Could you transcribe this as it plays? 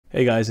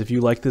Hey guys, if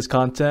you like this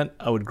content,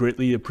 I would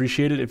greatly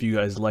appreciate it if you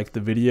guys like the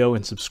video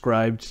and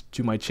subscribed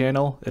to my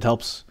channel. It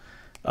helps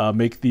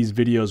make these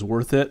videos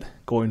worth it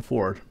going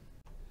forward.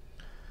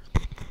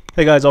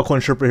 Hey guys,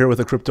 ALTCOINS Sherpa here with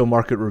a crypto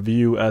market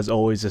review. As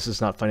always, this is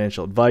not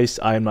financial advice.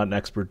 I am not an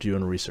expert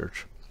doing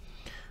research.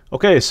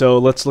 Okay, so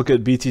let's look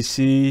at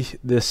BTC.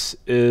 This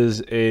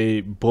is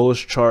a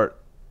bullish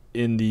chart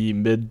in the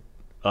mid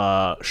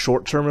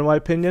short term, in my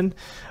opinion.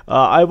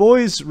 I've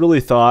always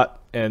really thought,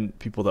 and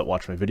people that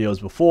watch my videos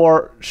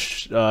before,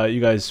 you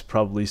guys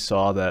probably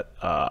saw that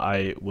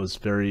I was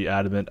very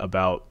adamant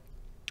about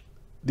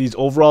these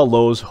overall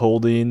lows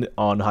holding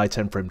on high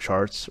time frame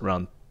charts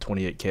around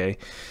 28K,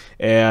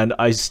 and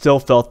I still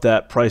felt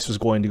that price was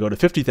going to go to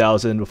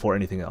 50,000 before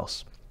anything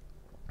else.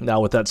 Now,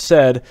 with that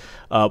said,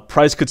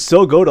 price could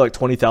still go to like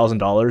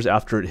 $20,000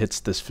 after it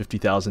hits this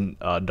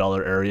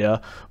 $50,000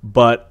 area,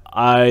 but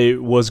I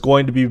was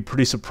going to be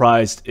pretty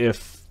surprised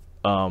if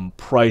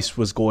price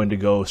was going to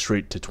go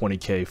straight to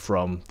 20K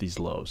from these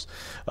lows.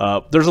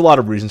 There's a lot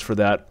of reasons for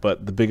that,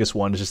 but the biggest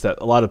one is just that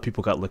a lot of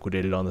people got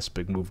liquidated on this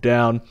big move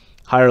down.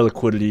 Higher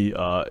liquidity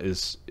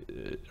there's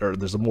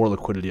more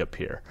liquidity up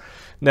here.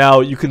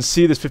 Now you can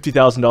see this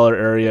 $50,000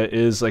 area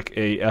is like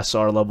a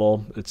SR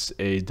level. It's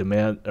a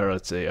demand, or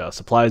it's a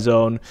supply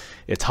zone.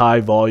 It's high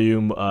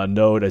volume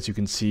node, as you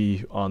can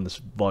see on this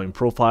volume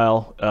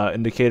profile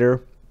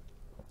indicator.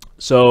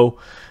 So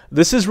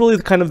this is really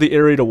kind of the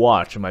area to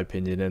watch, in my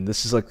opinion, and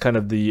this is like kind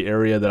of the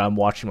area that I'm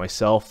watching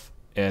myself.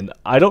 And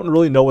I don't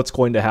really know what's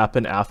going to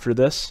happen after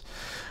this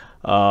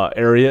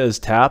area is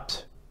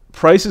tapped.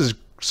 Price is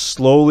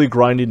slowly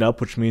grinding up,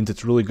 which means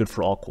it's really good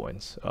for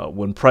altcoins.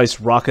 When price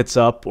rockets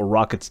up or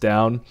rockets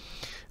down,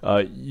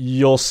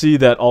 you'll see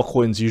that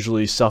altcoins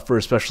usually suffer,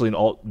 especially in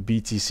alt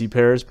BTC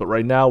pairs. But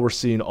right now we're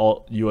seeing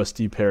alt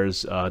USD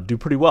pairs do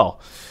pretty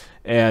well,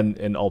 and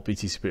in alt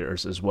BTC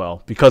pairs as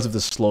well, because of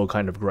the slow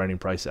kind of grinding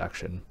price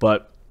action.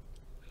 But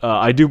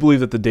I do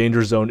believe that the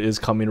danger zone is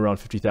coming around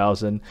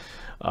 50,000.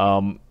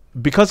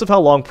 Because of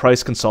how long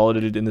price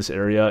consolidated in this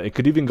area, it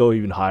could even go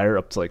even higher,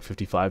 up to like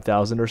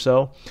 55,000 or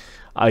so.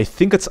 I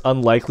think it's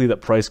unlikely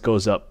that price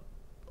goes up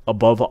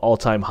above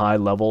all-time high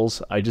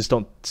levels. I just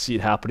don't see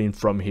it happening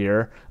from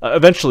here.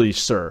 Eventually,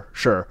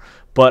 sure.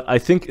 But I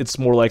think it's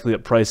more likely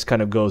that price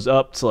kind of goes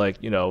up to like,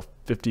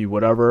 50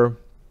 whatever,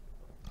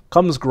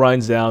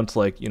 grinds down to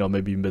like,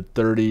 maybe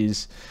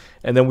mid-30s,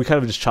 and then we kind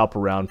of just chop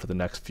around for the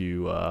next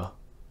few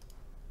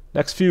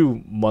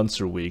months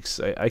or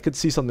weeks. I could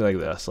see something like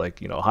this, like,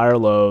 higher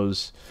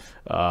lows.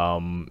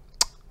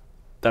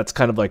 That's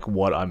kind of like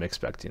what I'm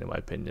expecting, in my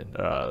opinion.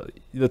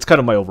 That's kind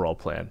of my overall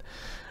plan.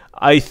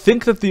 I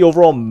think that the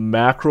overall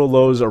macro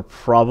lows are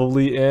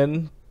probably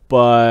in,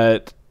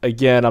 but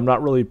again, I'm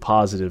not really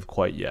positive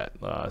quite yet.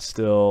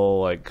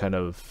 Still, like, kind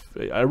of,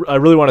 I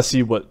really want to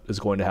see what is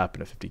going to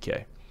happen at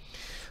 50K.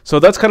 So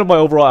that's kind of my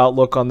overall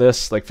outlook on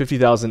this. Like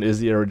 50,000 is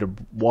the area to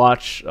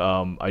watch.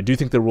 I do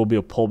think there will be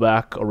a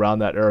pullback around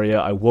that area.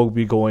 I will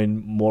be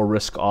going more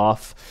risk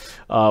off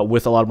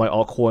with a lot of my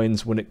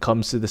altcoins when it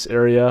comes to this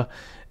area.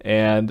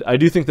 And I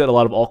do think that a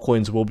lot of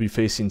altcoins will be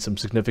facing some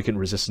significant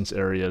resistance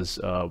areas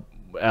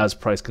as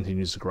price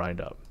continues to grind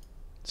up.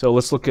 So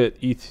let's look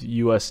at ETH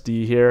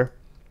USD here.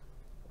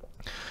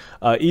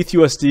 ETH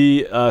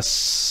USD,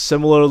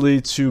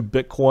 similarly to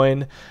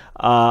Bitcoin,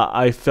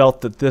 I felt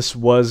that this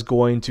was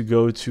going to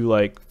go to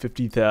like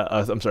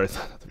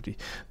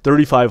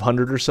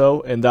 3,500 or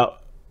so, and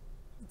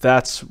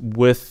that's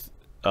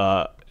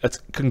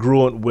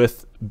congruent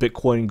with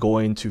Bitcoin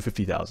going to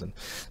 50,000.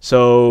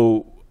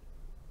 So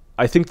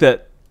I think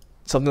that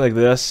something like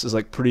this is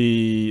like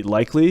pretty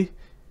likely,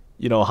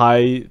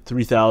 high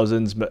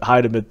 3,000s,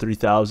 high to mid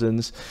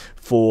 3,000s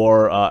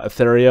for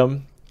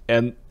Ethereum.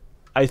 And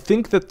I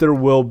think that there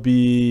will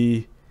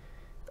be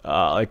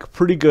like a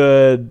pretty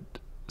good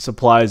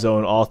supply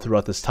zone all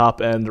throughout this top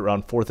end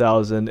around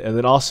 4,000, and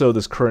then also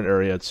this current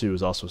area too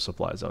is also a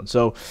supply zone.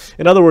 So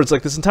in other words,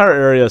 like, this entire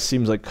area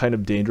seems like kind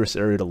of dangerous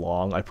area to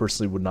long. I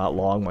personally would not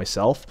long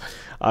myself.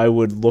 I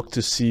would look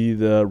to see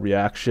the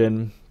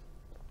reaction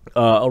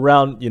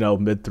around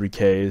mid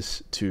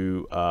 3Ks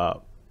to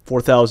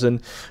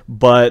 4,000,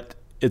 but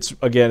it's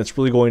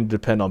really going to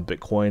depend on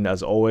Bitcoin,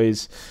 as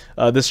always.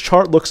 This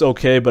chart looks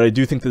okay, but I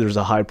do think that there's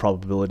a high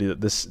probability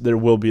that there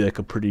will be like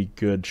a pretty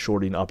good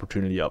shorting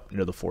opportunity up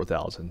near the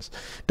 4,000s.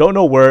 Don't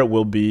know where it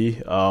will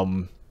be,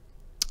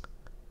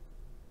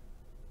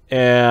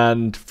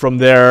 and from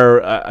there,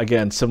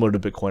 again, similar to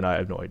Bitcoin, I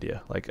have no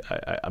idea. Like,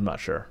 I'm not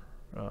sure.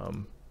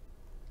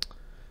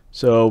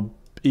 So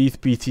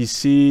ETH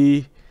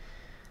BTC,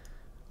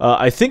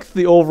 I think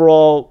the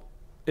overall,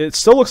 it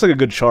still looks like a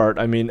good chart.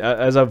 I mean,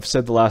 as I've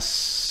said the last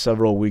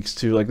several weeks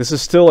too, like, this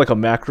is still like a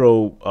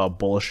macro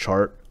bullish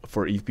chart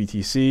for ETH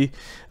BTC.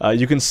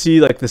 You can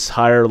see like this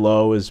higher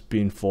low is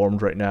being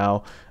formed right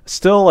now.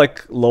 Still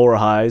like lower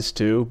highs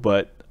too,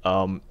 but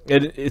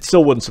it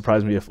still wouldn't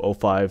surprise me if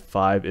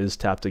 055 is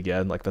tapped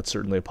again. Like, that's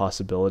certainly a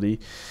possibility.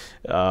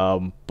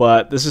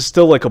 But this is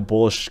still like a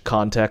bullish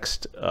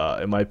context,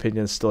 in my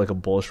opinion. It's still like a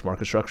bullish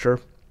market structure.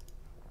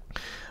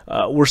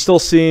 we're still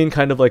seeing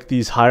kind of like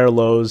these higher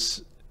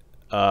lows.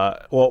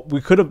 Well, we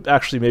could have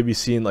actually maybe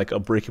seen like a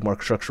breaking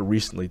market structure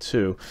recently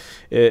too.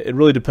 It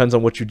really depends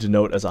on what you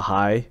denote as a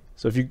high.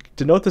 So if you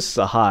denote this as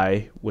a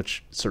high,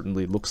 which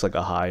certainly looks like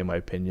a high in my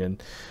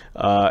opinion,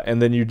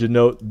 and then you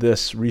denote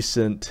this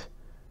recent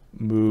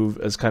move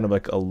as kind of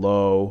like a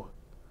low.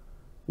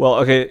 Well,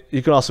 okay,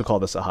 you can also call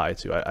this a high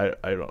too. I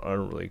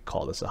don't really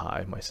call this a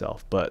high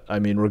myself, but I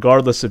mean,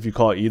 regardless if you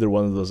call either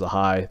one of those a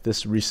high,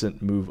 this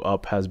recent move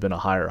up has been a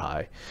higher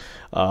high.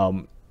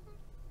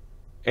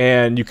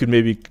 And you could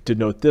maybe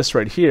denote this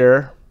right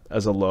here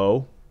as a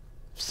low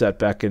set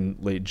back in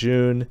late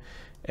June,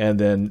 and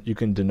then you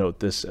can denote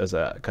this as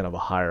a kind of a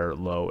higher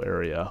low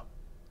area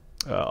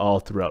all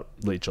throughout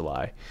late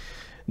July.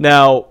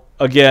 Now,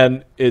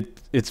 again,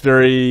 it's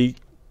very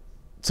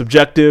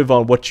subjective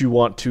on what you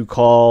want to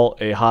call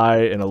a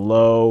high and a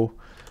low.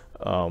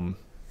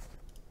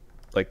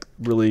 Like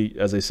really,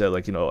 as I said,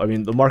 like, you know, I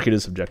mean, the market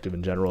is subjective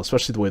in general,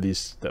 especially the way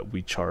that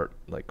we chart,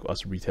 like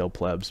us retail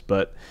plebs.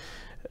 But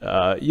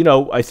you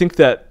know, I think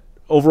that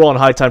overall on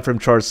high time frame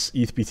charts,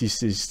 ETH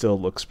BTC still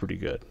looks pretty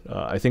good.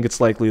 I think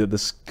it's likely that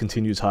this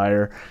continues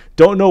higher.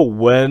 Don't know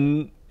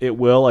when it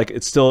will. Like,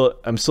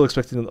 I'm still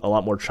expecting a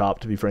lot more chop,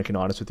 to be frank and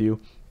honest with you.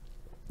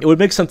 It would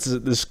make sense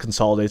that this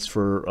consolidates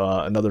for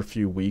another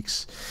few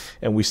weeks,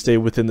 and we stay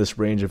within this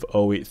range of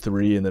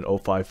 083 and then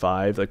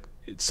 055. Like,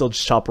 it's still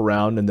just chop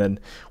around, and then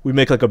we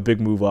make like a big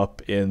move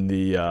up in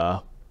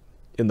the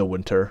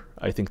winter.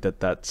 I think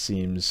that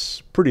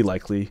seems pretty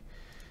likely.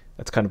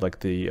 That's kind of like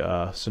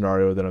the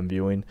scenario that I'm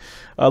viewing.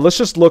 Let's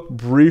just look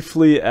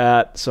briefly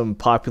at some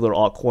popular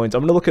altcoins. I'm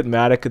going to look at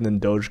MATIC and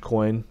then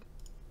Dogecoin.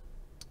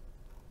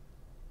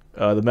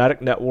 The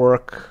MATIC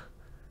network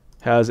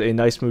has a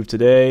nice move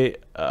today.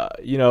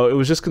 You know, it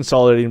was just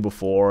consolidating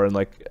before, and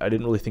like I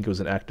didn't really think it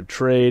was an active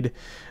trade.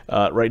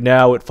 Right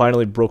now, it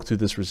finally broke through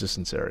this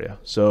resistance area.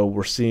 So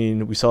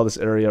we saw this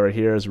area right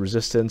here as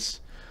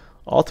resistance.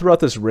 All throughout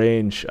this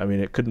range, I mean,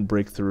 it couldn't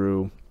break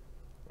through.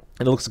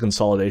 And it looks like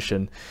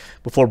consolidation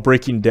before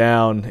breaking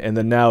down, and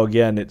then now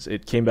again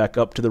it came back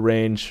up to the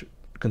range,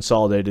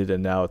 consolidated,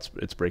 and now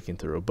it's breaking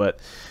through. But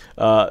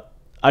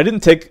I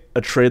didn't take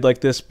a trade like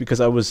this because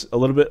I was a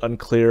little bit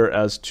unclear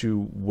as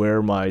to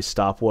where my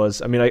stop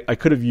was. I mean, I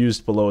could have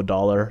used below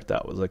 $1.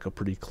 That was like a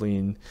pretty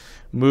clean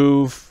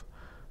move,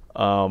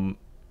 but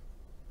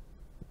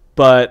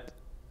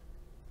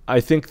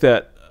I think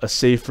that a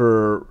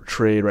safer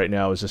trade right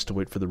now is just to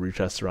wait for the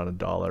retest around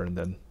 $1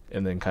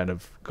 and then kind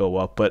of go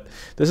up. But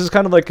this is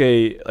kind of like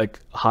a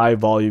high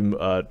volume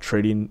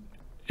trading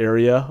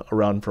area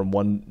around from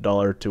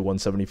 $1 to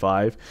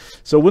 175.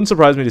 So it wouldn't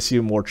surprise me to see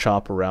more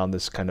chop around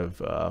this kind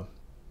of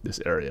this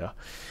area.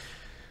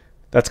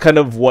 That's kind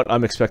of what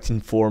I'm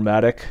expecting for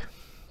MATIC.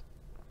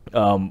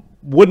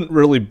 Wouldn't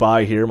really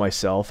buy here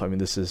myself. I mean,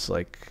 this is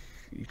like,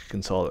 you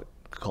can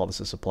call this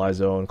a supply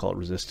zone, call it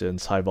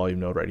resistance, high volume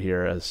node right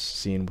here as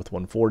seen with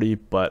 140,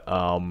 but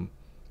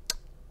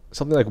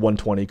something like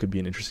 120 could be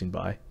an interesting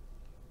buy.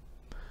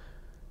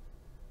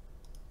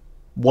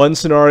 One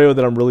scenario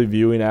that I'm really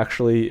viewing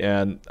actually,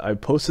 and I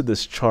posted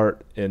this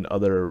chart in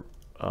other,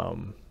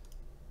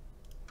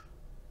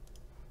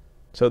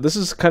 so this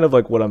is kind of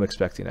like what I'm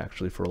expecting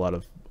actually for a lot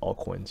of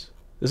altcoins.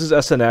 This is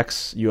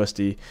SNX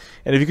USD,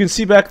 and if you can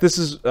see back, this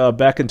is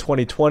back in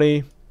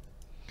 2020.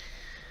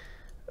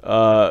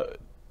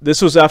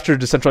 This was after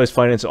decentralized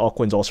finance and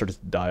altcoins all started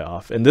to die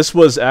off, and this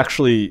was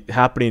actually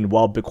happening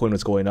while Bitcoin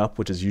was going up,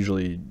 which is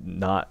usually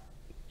not.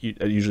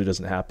 It usually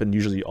doesn't happen.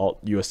 Usually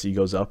alt USD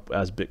goes up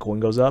as Bitcoin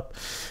goes up,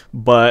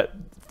 but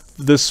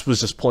this was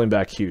just pulling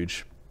back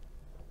huge.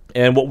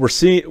 And what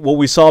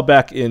we saw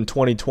back in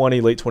 2020,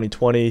 late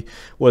 2020,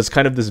 was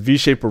kind of this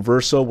V-shaped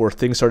reversal where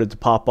things started to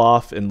pop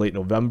off in late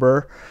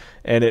November,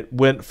 and it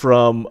went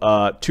from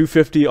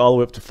 250 all the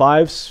way up to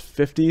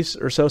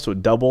 550s or so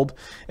it doubled,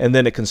 and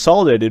then it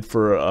consolidated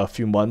for a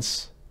few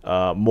months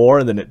more,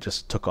 and then it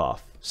just took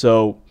off.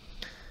 So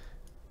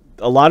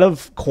a lot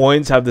of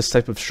coins have this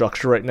type of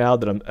structure right now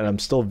that I'm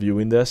still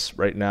viewing this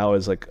right now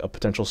as like a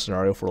potential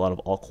scenario for a lot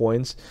of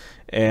altcoins.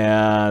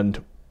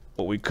 And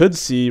what we could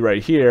see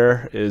right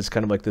here is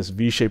kind of like this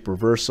V-shaped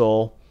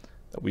reversal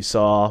that we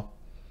saw.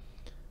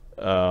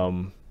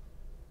 And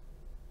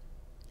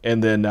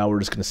then now we're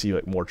just going to see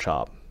like more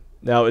chop.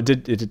 Now it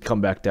did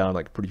come back down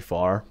like pretty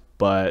far,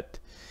 but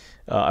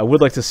I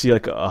would like to see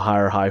like a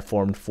higher high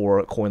formed for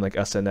a coin like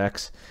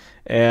SNX.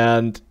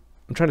 And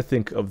I'm trying to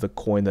think of the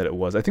coin that it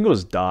was. I think it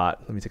was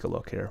DOT. Let me take a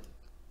look here.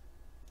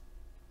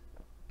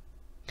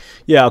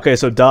 Yeah, okay,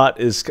 so DOT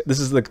this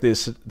is like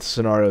this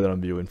scenario that I'm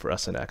viewing for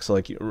SNX. So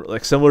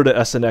like similar to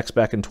SNX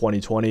back in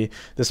 2020,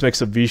 this makes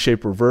a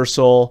V-shaped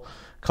reversal,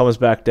 comes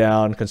back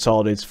down,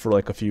 consolidates for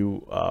like a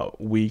few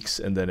weeks,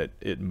 and then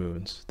it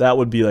moons. That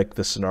would be like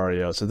the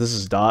scenario. So this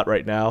is DOT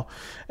right now,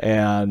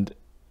 and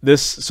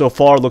this so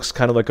far looks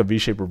kind of like a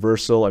V-shaped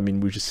reversal. I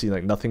mean, we've just seen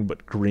like nothing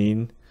but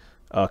green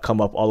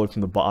come up all the way from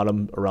the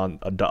bottom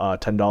around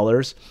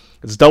 $10.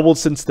 It's doubled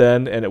since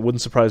then, and it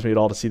wouldn't surprise me at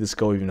all to see this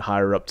go even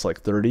higher up to like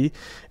 30.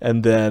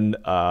 And then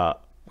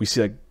we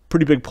see like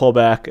pretty big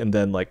pullback and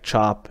then like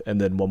chop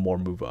and then one more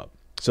move up.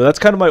 So that's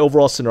kind of my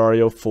overall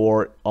scenario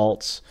for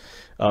alts,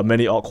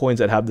 many altcoins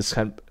that have this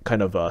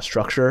kind of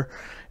structure.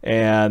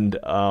 And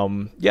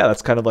yeah,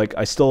 that's kind of like,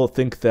 I still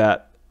think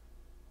that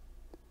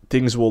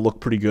things will look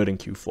pretty good in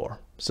Q4.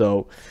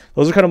 So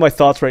those are kind of my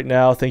thoughts right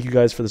now. Thank you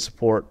guys for the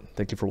support.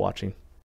 Thank you for watching.